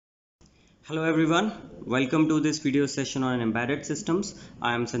Hello everyone, welcome to this video session on embedded systems.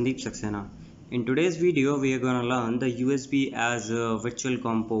 I am Sandeep Saxena. In today's video, we are going to learn the USB as a virtual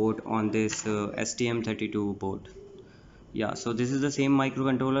COM port on this STM32 board. Yeah, so this is the same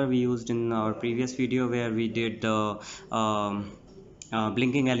microcontroller we used in our previous video where we did the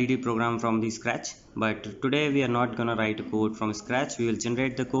blinking LED program from the scratch. But today we are not going to write a code from scratch. We will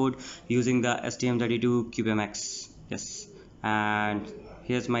generate the code using the STM32 CubeMx. Yes, and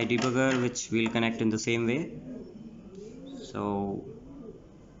here's my debugger which will connect in the same way. So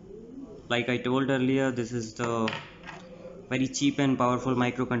like I told earlier, this is the very cheap and powerful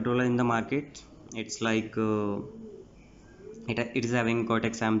microcontroller in the market. It's like it is having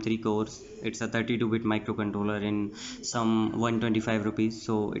Cortex M3 cores. It's a 32-bit microcontroller in some 125 rupees,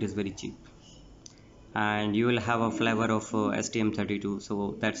 so it is very cheap. And you will have a flavor of STM32,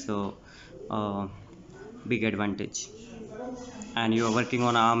 so that's a big advantage. And you are working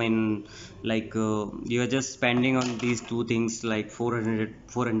on ARM in like you are just spending on these two things like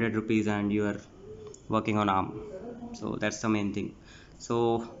 400 rupees, and you are working on ARM. So that's the main thing.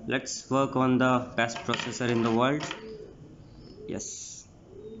 So let's work on the best processor in the world. Yes.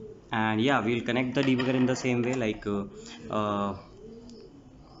 And yeah, we'll connect the debugger in the same way like uh,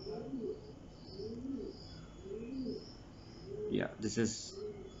 yeah, this is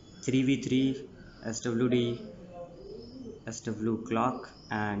 3v3 swd sw clock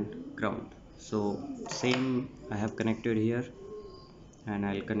and ground. So same I have connected here, and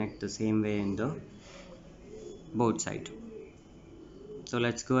I'll connect the same way in the board side. So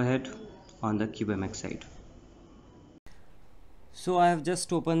let's go ahead on the CubeMx side. So I have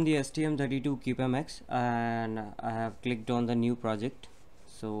just opened the STM32 CubeMx and I have clicked on the new project,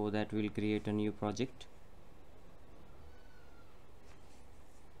 so that will create a new project.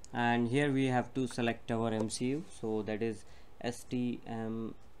 And here we have to select our MCU, so that is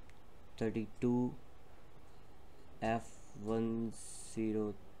STM32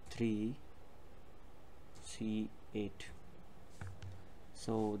 F103 C8.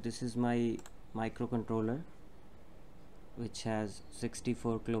 So this is my microcontroller which has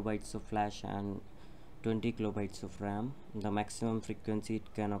 64 kilobytes of flash and 20 kilobytes of RAM. The maximum frequency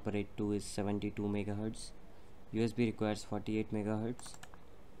it can operate to is 72 megahertz. USB requires 48 megahertz.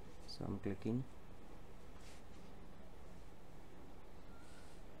 So I'm clicking.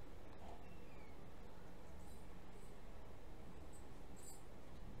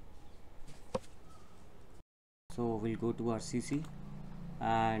 So we'll go to RCC,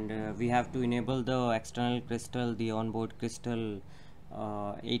 and we have to enable the external crystal, the onboard crystal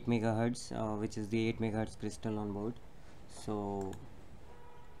 8 megahertz, which is the 8 megahertz crystal on board. So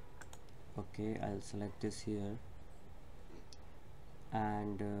okay, I'll select this here,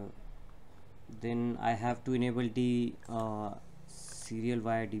 and then I have to enable the serial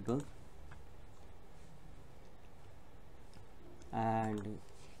wire debug, and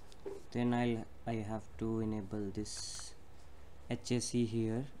then I have to enable this HAC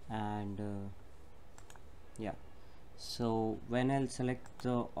here, and yeah. So when I'll select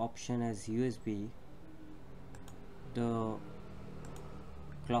the option as USB, the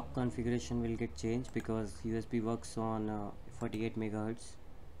clock configuration will get changed because USB works on 48 megahertz.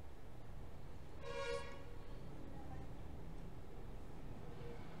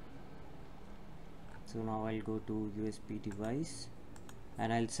 So now I'll go to USB device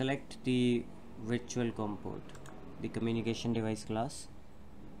and I'll select the virtual COM port, the communication device class.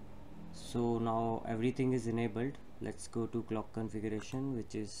 So now everything is enabled. Let's go to clock configuration,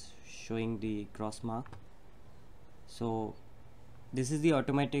 which is showing the cross mark. So this is the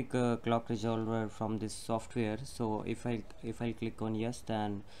automatic clock resolver from this software. So if I click on yes,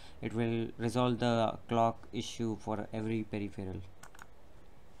 then it will resolve the clock issue for every peripheral.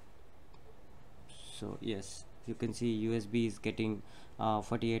 So yes, you can see USB is getting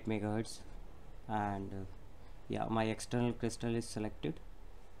 48 megahertz, and yeah, my external crystal is selected,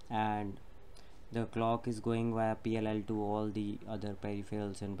 and the clock is going via PLL to all the other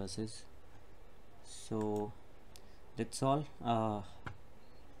peripherals and buses. So that's all.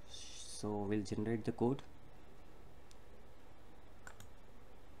 So we'll generate the code.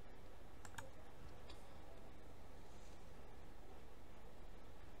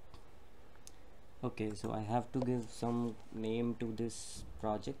 Okay, so I have to give some name to this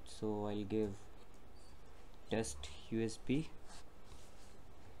project, so I'll give test USB,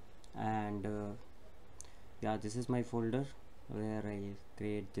 and yeah, this is my folder where I'll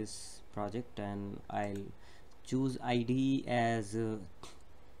create this project, and I'll choose ID as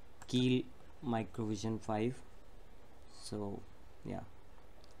Keel Microvision 5. So yeah,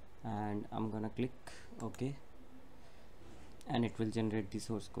 and I'm gonna click OK, and it will generate the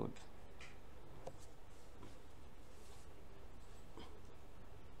source code.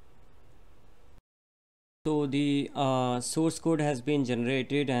 So the source code has been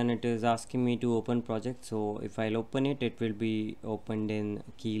generated and it is asking me to open project. So if I'll open it, it will be opened in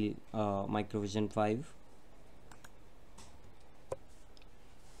Keel Microvision 5.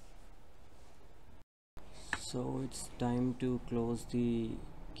 So it's time to close the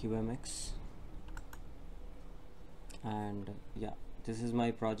CubeMx, and yeah, this is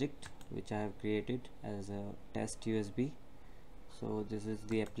my project which I have created as a test USB. So this is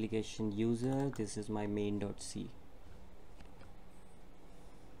the application user, this is my main.c.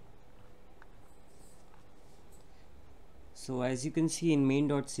 So as you can see in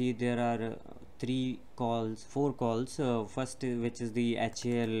main.c there are four calls. First which is the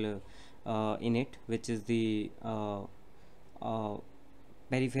HAL init, which is the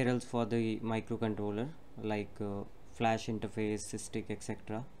peripherals for the microcontroller like flash interface, SysTick,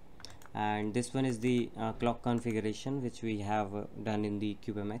 etc. And this one is the clock configuration which we have done in the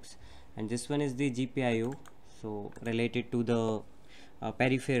CubeMx, and this one is the GPIO. So related to the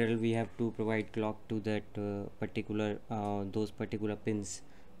peripheral, we have to provide clock to that those particular pins.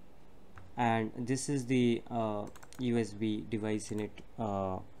 And this is the USB device init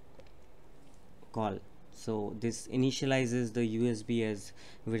call. So this initializes the USB as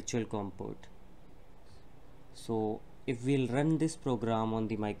virtual COM port. So if we'll run this program on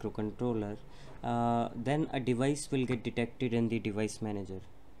the microcontroller, then a device will get detected in the device manager.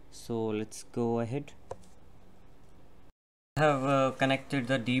 So let's go ahead. I have connected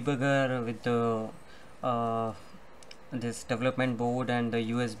the debugger with the this development board and the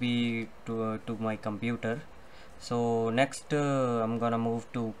USB to my computer. So next I'm gonna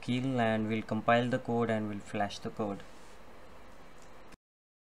move to Keel and we'll compile the code and we'll flash the code.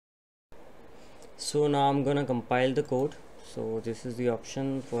 So now I'm gonna compile the code. So this is the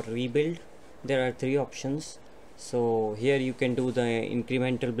option for rebuild. There are three options. So here you can do the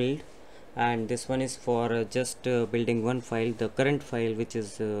incremental build, and this one is for just building one file, the current file which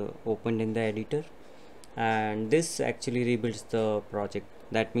is opened in the editor, and this actually rebuilds the project.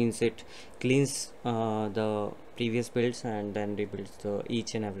 That means it cleans the previous builds and then rebuilds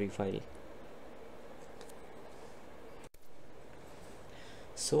each and every file.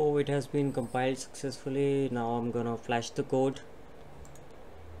 So it has been compiled successfully. Now I'm gonna flash the code.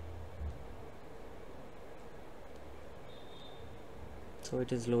 So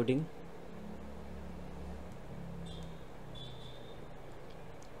it is loading.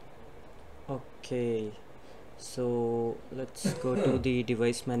 Okay, so let's go to the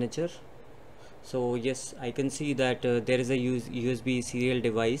device manager. So yes, I can see that there is a USB serial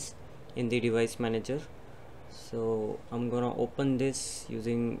device in the device manager. So I'm gonna open this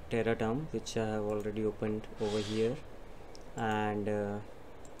using Terraterm, which I have already opened over here, and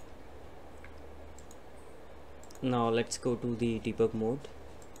now let's go to the debug mode.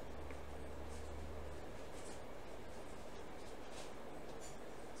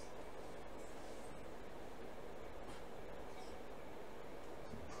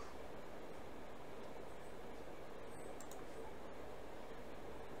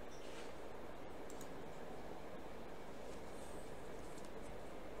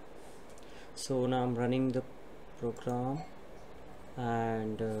 So now I'm running the program,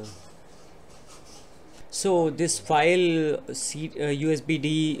 and so this file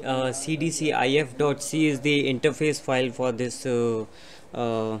USBD cdcif.c is the interface file for this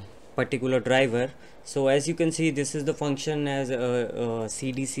particular driver. So as you can see, this is the function as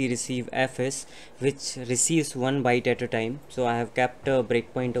cdc receive fs, which receives 1 byte at a time. So I have kept a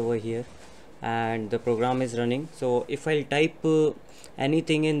breakpoint over here and the program is running. So if I'll type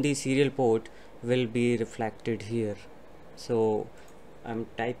anything in the serial port, will be reflected here. So I'm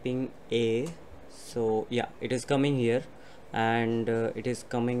typing A. So yeah, it is coming here, and it is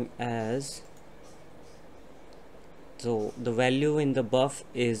coming as, so the value in the buff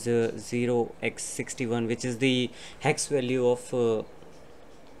is 0x61, which is the hex value of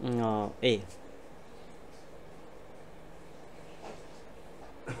A.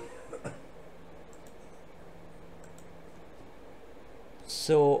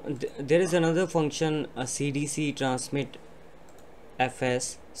 So there is another function, a cdc transmit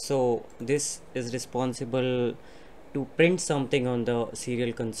fs. So this is responsible to print something on the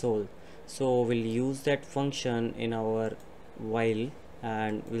serial console. So we'll use that function in our while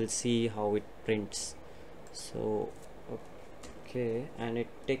and we'll see how it prints. So okay, and it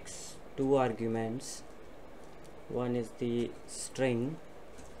takes two arguments. One is the string,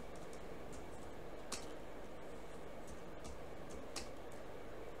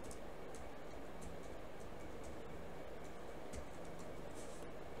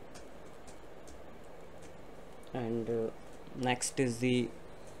 and next is the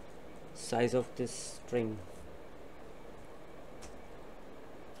size of this string.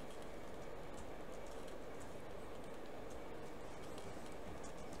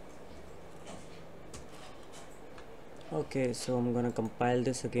 Okay, so I'm gonna compile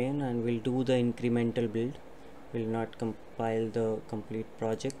this again and we'll do the incremental build. We'll not compile the complete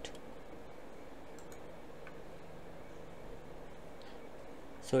project.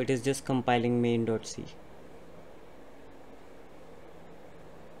 So it is just compiling main.c.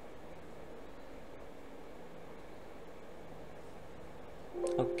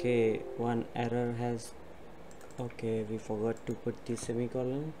 Okay, one error has, okay, we forgot to put the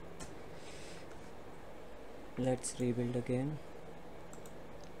semicolon. Let's rebuild again.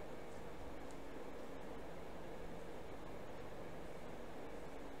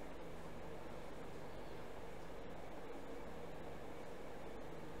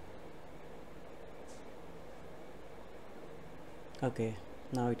 Okay,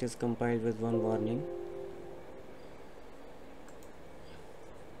 now it is compiled with one warning.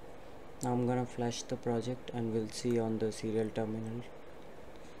 Now I'm gonna flash the project and we'll see on the serial terminal.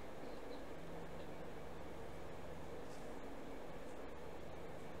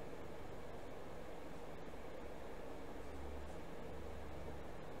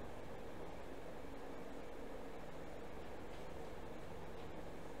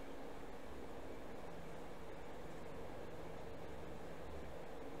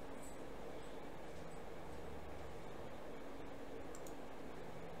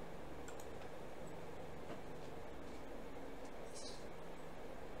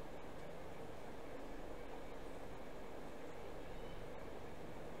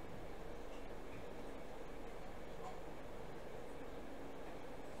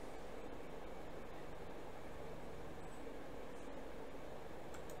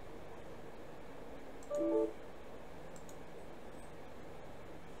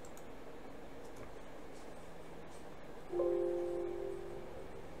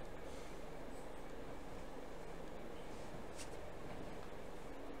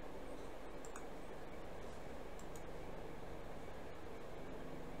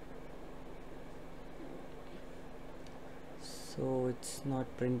 So it's not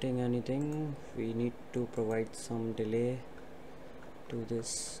printing anything. We need to provide some delay to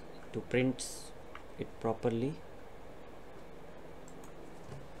this to print it properly.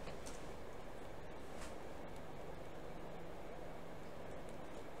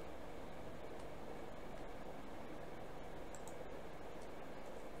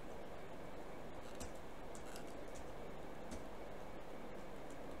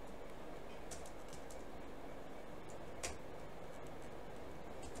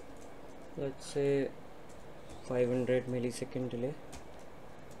 Let's say 500 millisecond delay.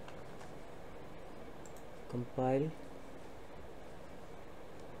 Compile.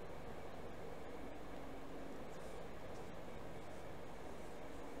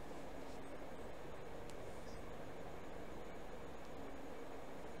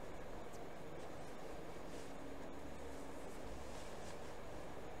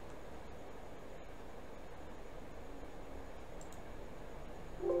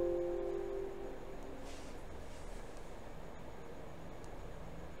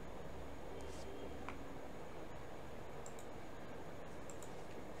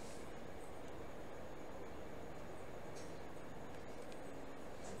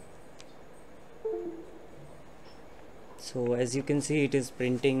 So as you can see, it is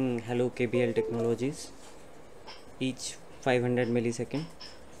printing hello KBL technologies each 500 millisecond.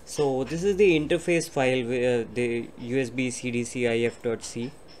 So this is the interface file, the USB cdc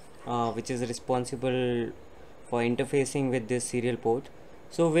if.c, which is responsible for interfacing with this serial port.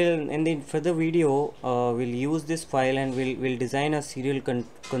 So we'll in the further video we'll use this file and we'll design a serial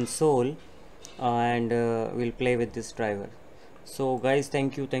console and we'll play with this driver. So guys,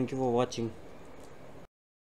 thank you for watching.